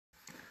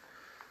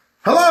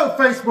Hello,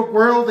 Facebook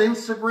world,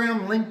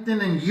 Instagram,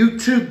 LinkedIn, and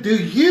YouTube. Do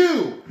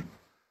you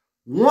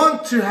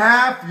want to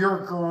have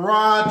your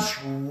garage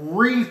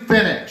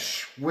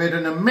refinish with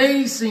an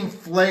amazing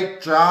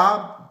flake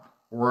job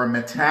or a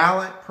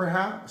metallic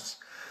perhaps?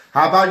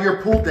 How about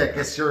your pool deck?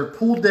 Does your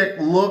pool deck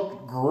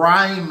look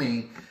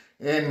grimy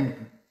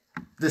and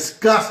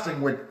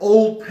disgusting with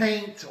old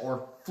paint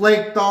or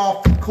flaked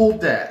off pool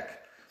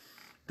deck?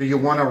 Do you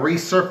want to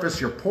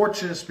resurface your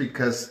porches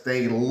because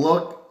they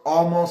look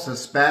almost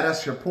as bad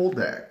as your pool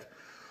deck?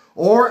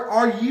 Or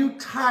are you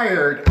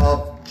tired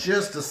of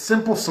just the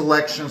simple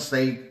selections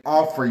they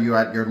offer you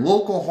at your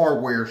local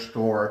hardware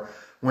store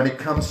when it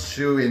comes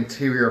to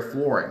interior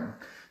flooring?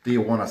 Do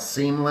you want a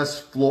seamless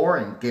floor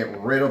and get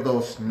rid of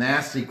those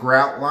nasty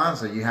grout lines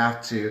that you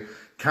have to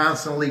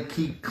constantly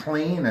keep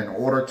clean in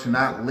order to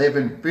not live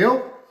in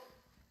filth?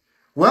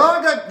 Well,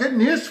 I got good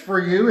news for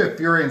you. If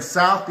you're in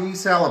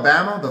Southeast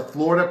Alabama, the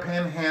Florida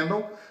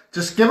Panhandle,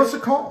 just give us a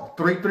call,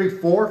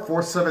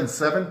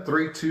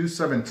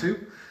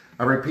 334-477-3272.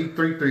 I repeat,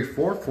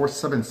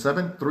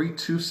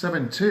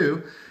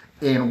 334-477-3272.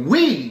 And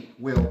we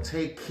will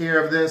take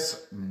care of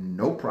this,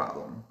 no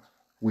problem.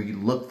 We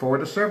look forward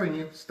to serving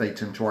you. Stay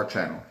tuned to our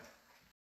channel.